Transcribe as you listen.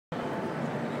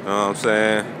know what I'm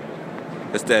saying?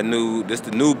 It's that new, this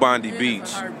the new Bondi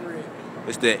Beach.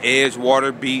 It's the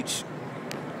Edgewater Beach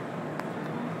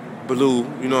blue,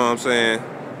 you know what I'm saying?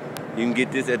 You can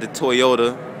get this at the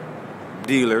Toyota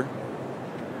dealer.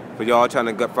 For y'all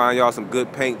trying to find y'all some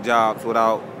good paint jobs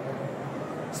without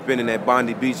spending that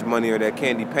Bondi Beach money or that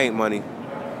candy paint money.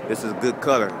 This is a good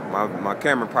color. My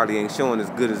camera probably ain't showing as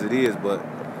good as it is, but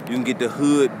you can get the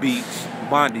Hood Beach,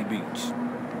 Bondi Beach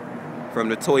from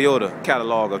the Toyota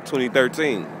catalog of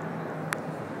 2013.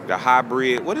 The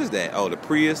hybrid, what is that? Oh, the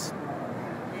Prius?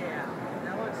 Yeah,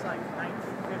 that looks like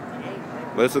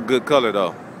 1958. But it's a good color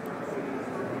though.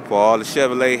 For all the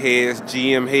Chevrolet heads,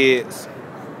 GM heads.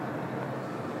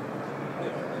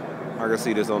 I can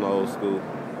see this on the old school.